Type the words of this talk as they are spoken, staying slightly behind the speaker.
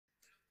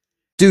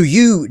Do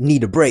you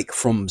need a break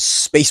from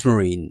Space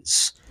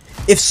Marines?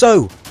 If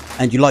so,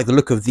 and you like the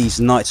look of these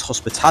Knights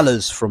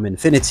Hospitallers from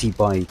Infinity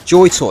by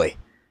Joytoy,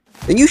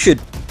 then you should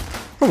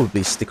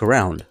probably stick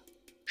around.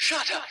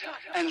 Shut up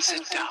and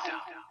sit down.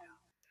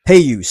 Hey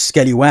you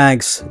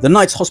Skellywags, the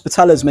Knights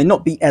Hospitallers may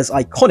not be as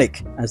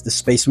iconic as the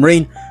Space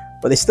Marine,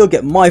 but they still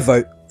get my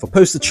vote for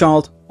poster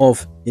child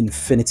of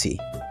Infinity.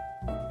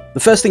 The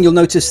first thing you'll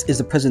notice is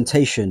the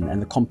presentation and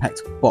the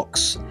compact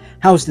box.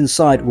 Housed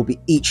inside will be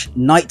each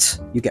knight,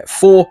 you get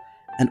 4,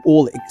 and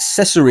all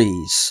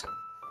accessories.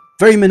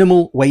 Very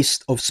minimal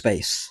waste of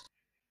space.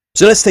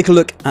 So let's take a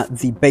look at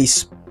the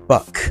base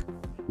buck,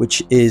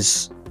 which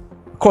is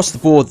across the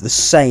board the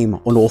same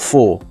on all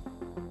 4.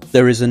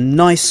 There is a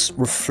nice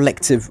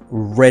reflective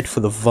red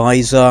for the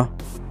visor.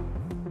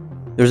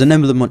 There's an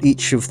emblem on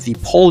each of the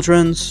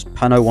pauldrons,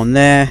 Pano on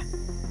there.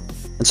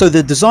 And so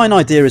the design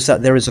idea is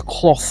that there is a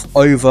cloth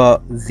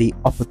over the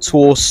upper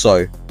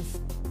torso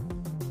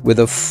with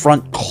a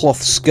front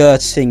cloth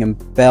skirting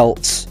and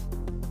belt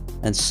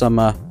and some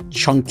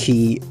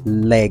chunky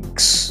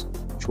legs,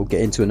 which we'll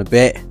get into in a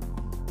bit.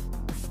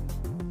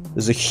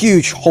 There's a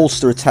huge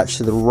holster attached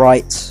to the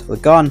right for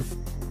the gun.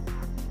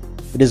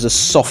 It is a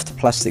soft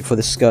plastic for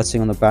the skirting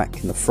on the back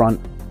and the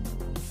front,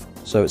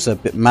 so it's a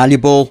bit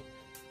malleable.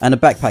 And a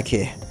backpack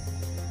here.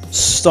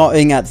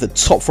 Starting at the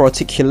top for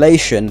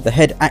articulation, the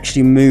head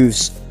actually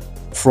moves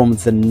from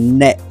the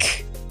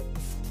neck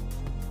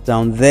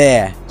down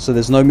there, so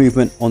there's no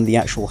movement on the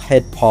actual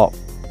head part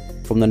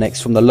from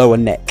the lower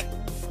neck.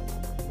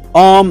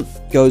 Arm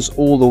goes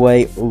all the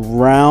way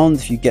around.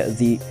 If you get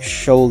the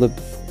shoulder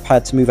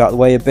pad to move out of the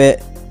way a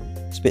bit,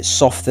 it's a bit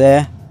soft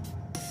there.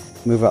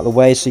 Move out of the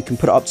way so you can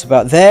put it up to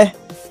about there.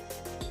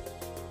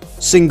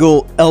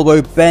 Single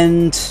elbow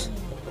bend.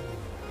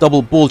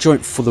 Double ball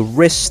joint for the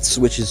wrists,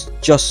 which is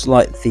just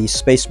like the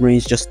Space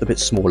Marines, just a bit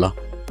smaller.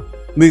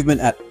 Movement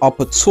at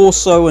upper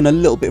torso and a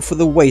little bit for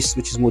the waist,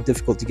 which is more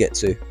difficult to get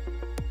to.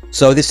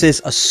 So this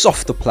is a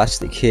softer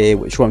plastic here,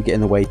 which won't get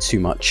in the way too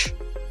much.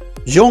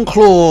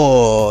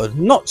 Jean-Claude,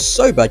 not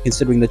so bad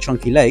considering the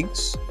chunky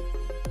legs.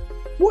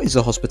 What is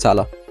a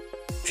Hospitaller?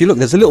 If you look,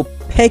 there's a little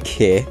peg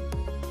here,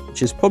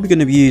 which is probably going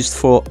to be used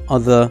for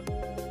other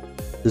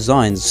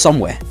designs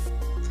somewhere.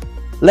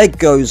 Leg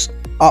goes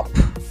up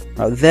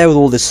right there with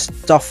all this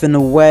stuff in the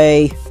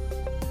way.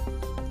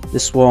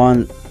 This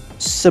one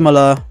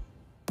similar,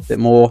 a bit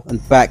more,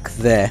 and back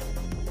there.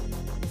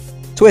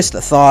 Twist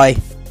the thigh.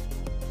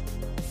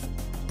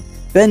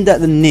 Bend at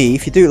the knee.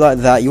 If you do it like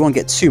that, you won't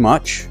get too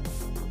much.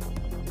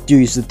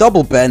 Use the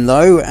double bend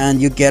though,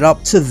 and you get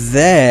up to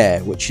there,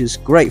 which is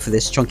great for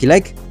this chunky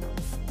leg.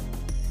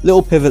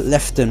 Little pivot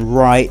left and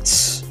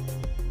right.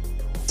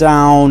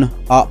 Down,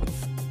 up.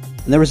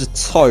 And there is a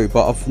toe,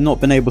 but I've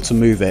not been able to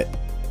move it.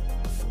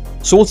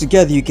 So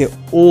altogether you get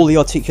all the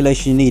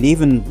articulation you need,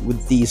 even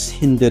with these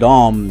hindered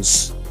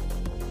arms.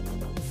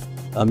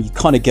 You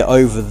kind of get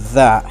over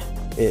that.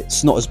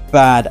 It's not as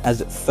bad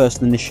as it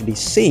first initially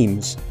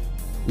seems.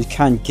 You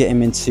can get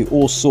him into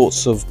all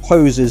sorts of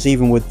poses,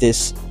 even with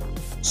this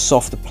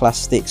softer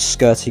plastic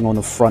skirting on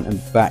the front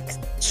and back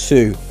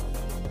too.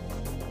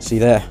 See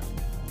there.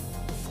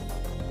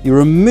 You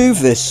remove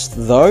this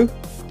though.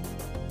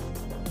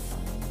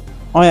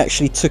 I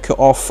actually took it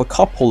off a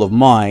couple of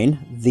mine.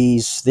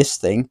 This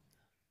thing.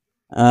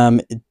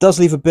 It does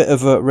leave a bit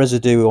of a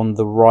residue on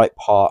the right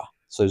part,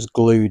 so it's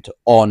glued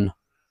on.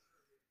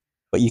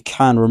 But you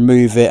can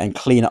remove it and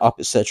clean it up,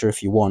 etc.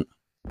 if you want.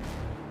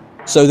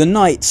 So the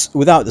Knight,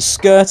 without the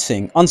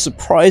skirting,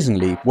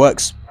 unsurprisingly,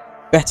 works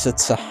better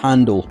to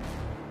handle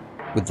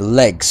with the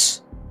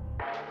legs.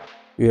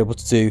 You're able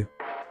to do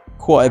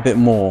quite a bit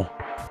more.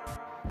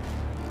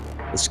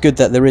 It's good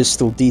that there is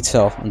still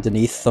detail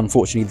underneath.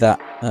 Unfortunately, that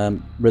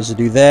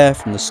residue there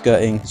from the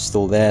skirting is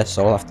still there,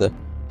 so I'll have to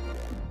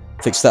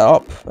fix that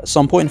up at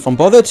some point if I'm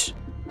bothered.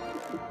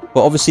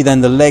 But obviously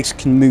then the legs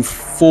can move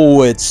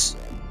forwards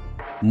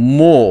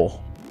more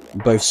on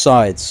both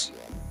sides.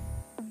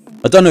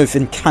 I don't know if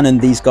in canon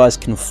these guys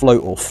can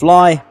float or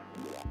fly,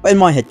 but in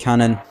my head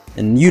canon,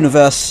 in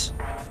universe,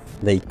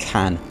 they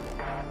can.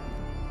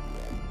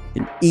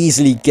 You can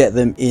easily get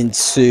them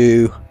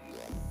into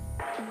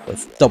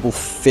with double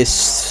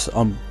fists,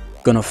 I'm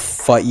gonna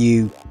fight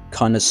you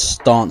kind of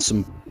stance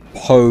and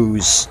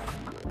pose.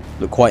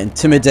 Look quite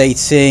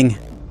intimidating.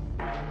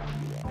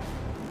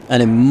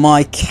 And in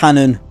my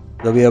canon,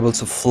 they'll be able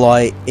to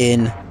fly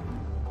in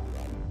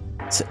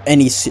to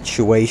any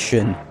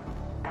situation,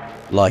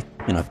 like,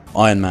 you know,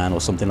 Iron Man or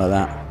something like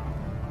that.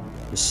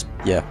 Just,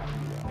 yeah.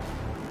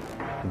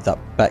 With that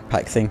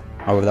backpack thing,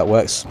 however that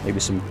works. Maybe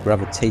some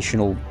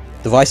gravitational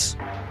device.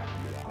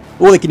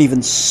 Or they can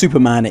even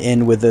Superman it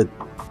in with a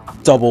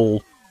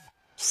double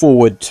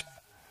forward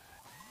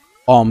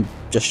arm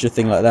gesture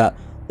thing like that.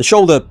 The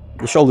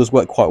shoulders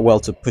work quite well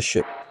to push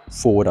it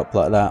forward up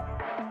like that.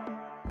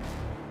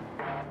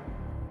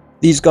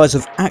 These guys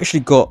have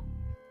actually got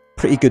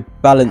pretty good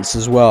balance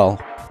as well,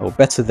 or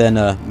better than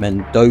a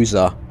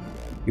Mendoza,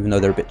 even though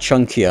they're a bit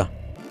chunkier,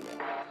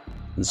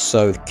 and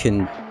so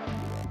can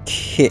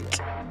kick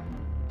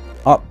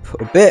up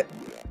a bit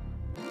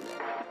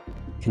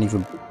Can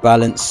even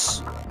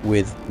balance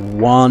with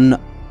 1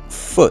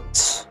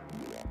 foot.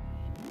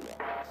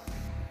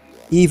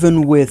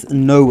 Even with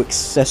no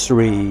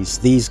accessories,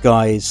 these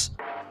guys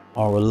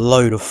are a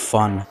load of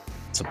fun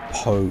to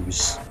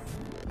pose.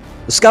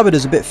 The scabbard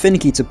is a bit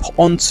finicky to put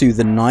onto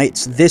the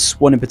knight. This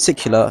one in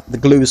particular, the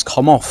glue has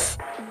come off,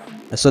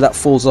 and so that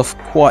falls off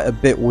quite a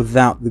bit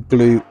without the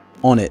glue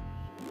on it.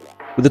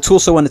 With the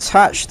torso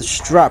unattached, the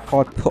strap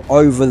I put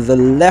over the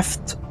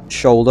left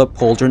shoulder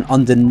pauldron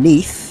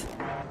underneath,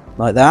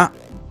 like that.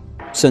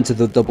 Center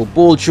the double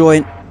ball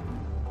joint.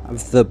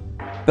 Have the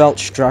belt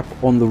strap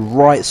on the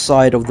right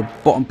side of the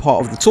bottom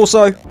part of the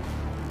torso.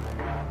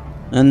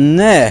 And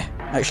there,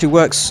 actually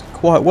works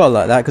quite well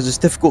like that, because it's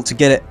difficult to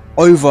get it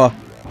over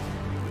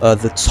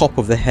the top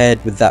of the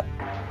head with that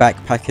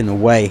backpack in the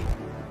way.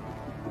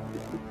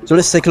 So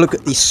let's take a look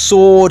at the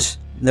sword.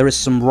 There is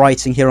some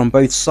writing here on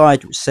both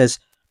sides which says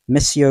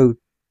Missio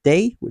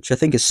Dei, which I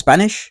think is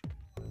Spanish.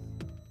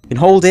 You can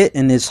hold it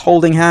in his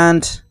holding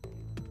hand.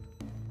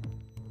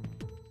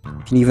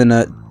 You can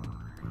even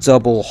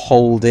double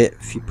hold it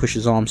if you push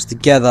his arms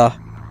together.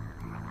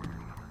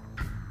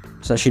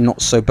 It's actually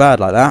not so bad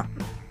like that.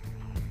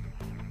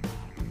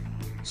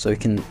 So you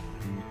can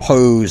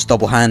pose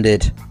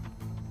double-handed.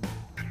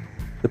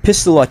 The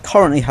pistol I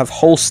currently have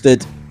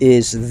holstered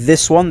is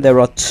this one. There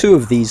are 2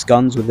 of these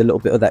guns with a little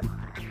bit of that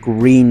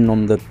green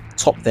on the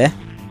top there.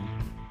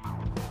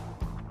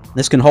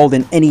 This can hold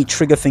in any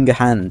trigger finger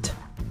hand.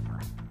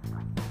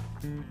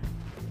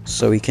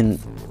 So he can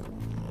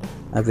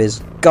have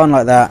his gun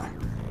like that,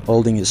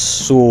 holding his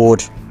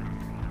sword,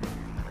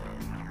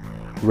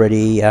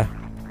 ready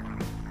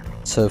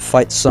to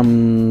fight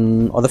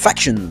some other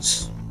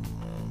factions.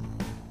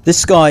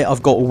 This guy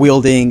I've got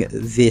wielding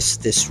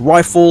this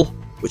rifle,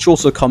 which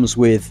also comes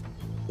with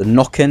the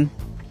knock-in.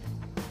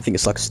 I think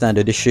it's like a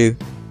standard issue.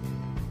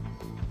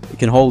 You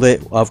can hold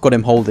it. I've got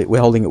him hold it.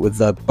 We're holding it with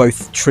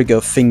both trigger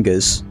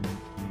fingers,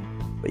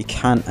 but you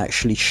can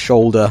actually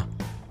shoulder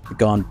the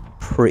gun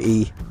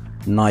pretty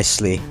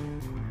nicely,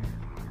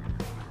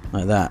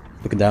 like that.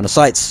 Looking down the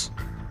sights.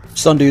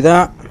 Just undo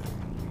that.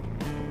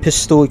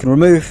 Pistol you can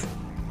remove.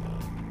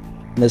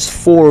 And there's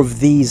 4 of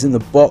these in the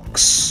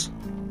box.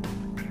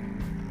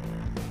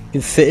 You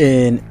can fit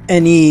in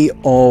any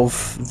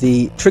of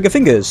the trigger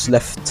fingers,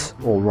 left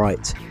or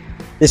right.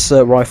 This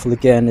rifle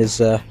again is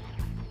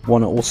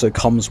one that also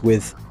comes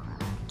with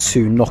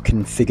 2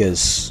 knock-in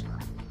figures.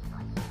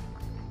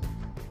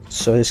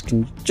 So this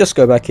can just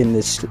go back in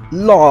this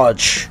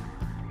large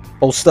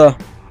holster.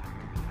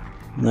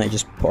 And then you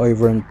just put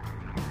over and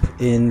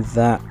put in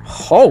that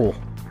hole.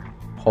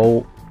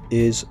 Hole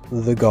is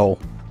the goal.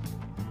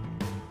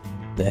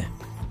 There.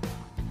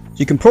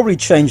 You can probably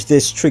change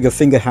this trigger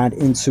finger hand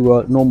into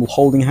a normal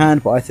holding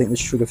hand, but I think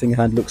this trigger finger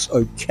hand looks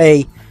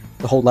okay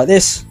to hold like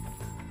this.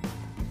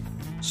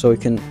 So he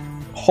can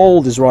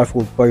hold his rifle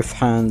with both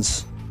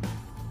hands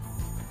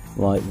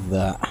like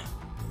that.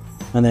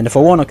 And then if I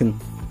want, I can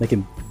make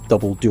him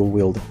double dual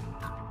wield.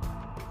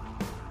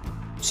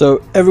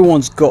 So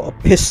everyone's got a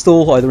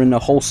pistol either in a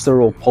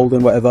holster or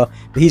holding, whatever,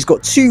 but he's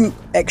got 2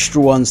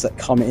 extra ones that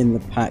come in the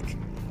pack.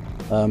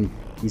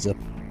 He's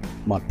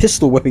my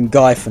pistol whipping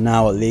guy for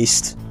now, at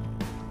least,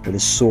 with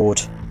his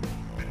sword.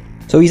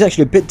 So he's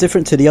actually a bit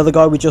different to the other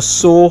guy we just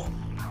saw,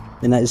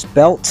 in that his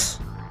belt.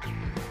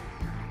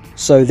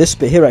 So this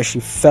bit here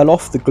actually fell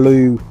off, the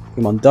glue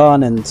came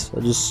undone, and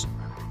I just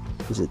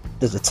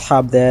there's a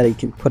tab there that you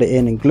can put it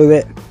in and glue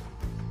it.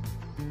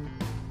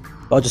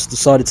 I just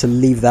decided to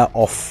leave that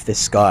off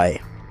this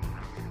guy.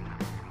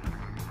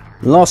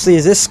 And lastly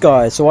is this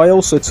guy. So I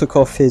also took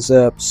off his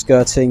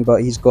skirting,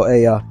 but he's got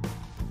a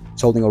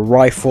he's holding a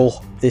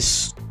rifle.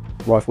 This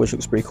rifle, which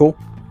looks pretty cool.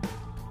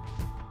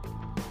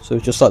 So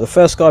just like the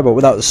first guy, but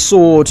without the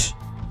sword. So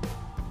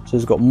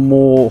he's got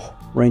more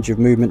range of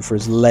movement for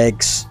his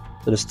legs.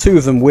 So there's 2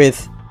 of them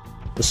with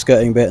the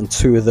skirting bit and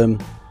 2 of them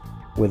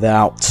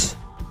without.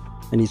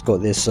 And he's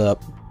got this a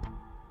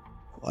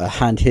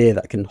hand here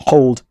that can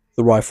hold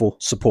the rifle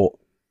support.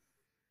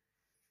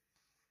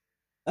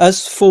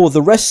 As for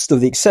the rest of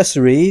the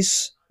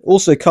accessories, it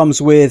also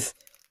comes with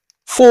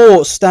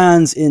 4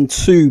 stands in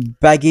 2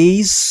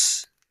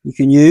 baggies you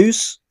can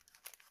use.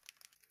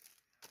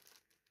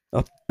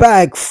 A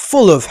bag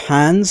full of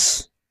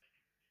hands.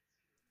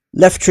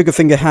 Left trigger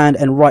finger hand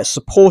and right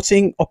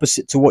supporting,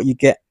 opposite to what you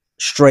get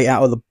straight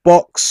out of the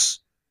box.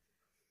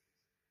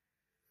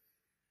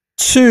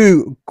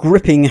 2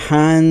 gripping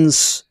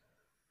hands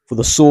for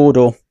the sword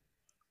or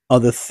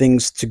other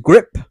things to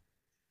grip.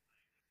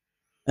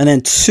 And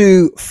then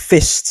 2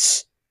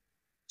 fists.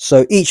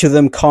 So each of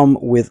them come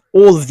with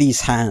all of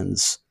these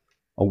hands.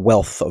 A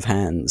wealth of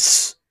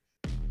hands.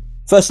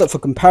 First up for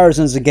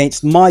comparisons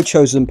against my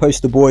chosen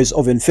poster boys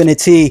of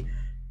Infinity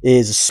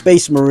is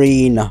Space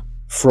Marine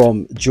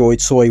from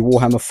Joytoy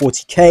Warhammer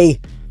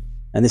 40k.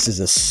 And this is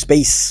a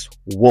Space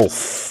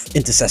Wolf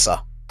Intercessor.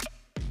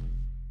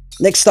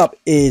 Next up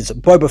is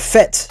Boba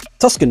Fett,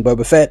 Tusken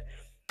Boba Fett,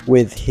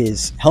 with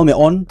his helmet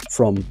on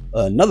from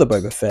another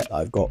Boba Fett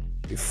I've got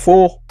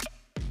before.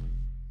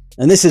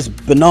 And this is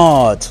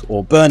Bernard,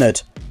 or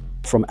Bernard,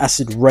 from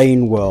Acid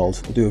Rain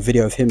World. We'll do a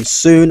video of him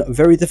soon. A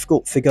very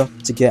difficult figure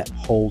to get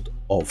hold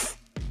of.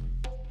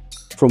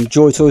 From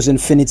Joytoy's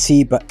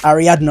Infinity but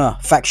Ariadne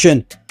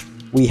faction,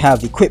 we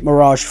have the Quick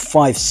Mirage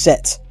 5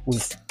 set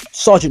with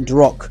Sergeant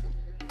Duroc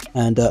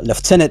and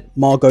Lieutenant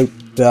Margot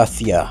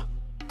Berthier.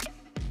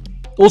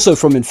 Also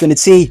from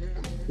Infinity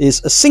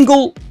is a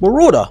single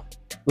Marauder,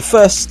 the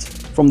first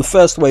from the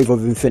first wave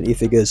of Infinity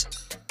figures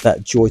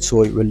that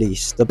Joytoy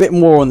released. A bit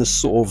more on the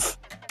sort of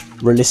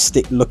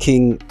realistic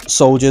looking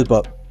soldier,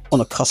 but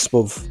on a cusp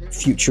of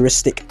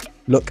futuristic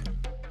look.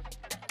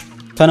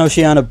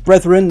 PanOceania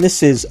Brethren,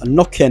 this is a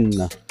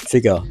Nokken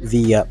figure,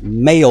 the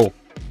male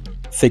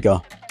figure.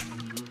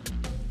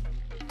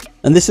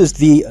 And this is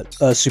the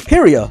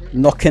superior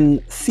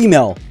Nokken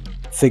female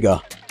figure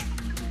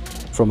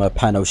from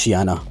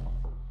PanOceania.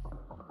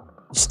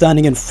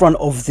 Standing in front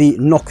of the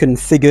Nokken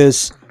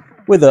figures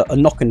with a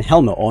Nokken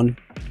helmet on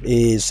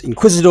is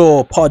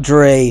Inquisitor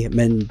Padre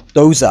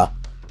Mendoza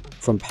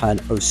from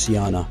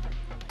PanOceania.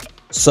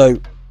 So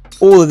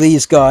all of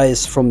these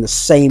guys from the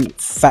same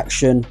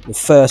faction, the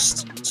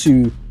first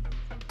two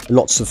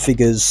lots of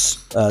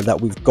figures that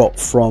we've got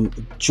from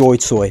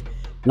Joytoy,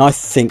 and I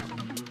think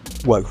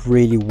work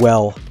really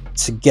well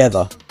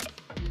together.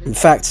 In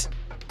fact,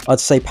 I'd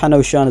say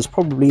PanOceania is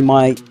probably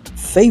my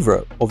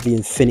favorite of the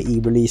Infinity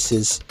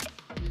releases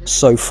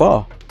so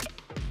far.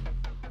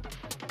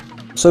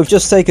 So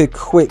just take a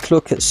quick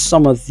look at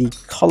some of the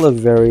color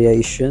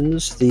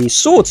variations. The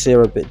swords here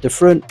are a bit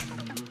different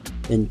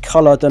in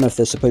color. I don't know if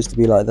they're supposed to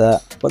be like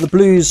that, but the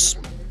blues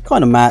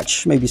kind of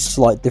match, maybe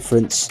slight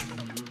difference,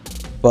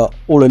 but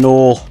all in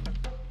all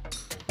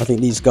I think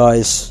these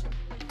guys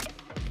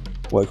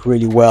work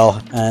really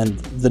well, and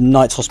the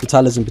Knights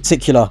Hospitallers in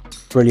particular,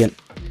 brilliant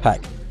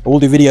pack. I will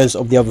do videos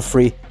of the other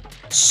three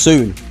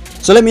soon.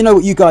 So let me know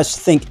what you guys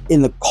think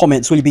in the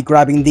comments. Will you be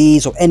grabbing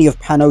these or any of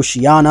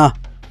PanOceania?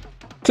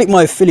 Click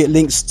my affiliate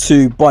links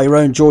to buy your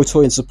own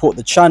Joytoy and support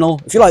the channel.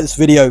 If you like this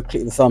video,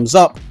 click the thumbs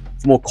up.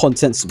 For more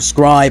content,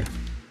 subscribe,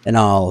 and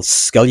I'll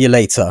skell you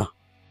later.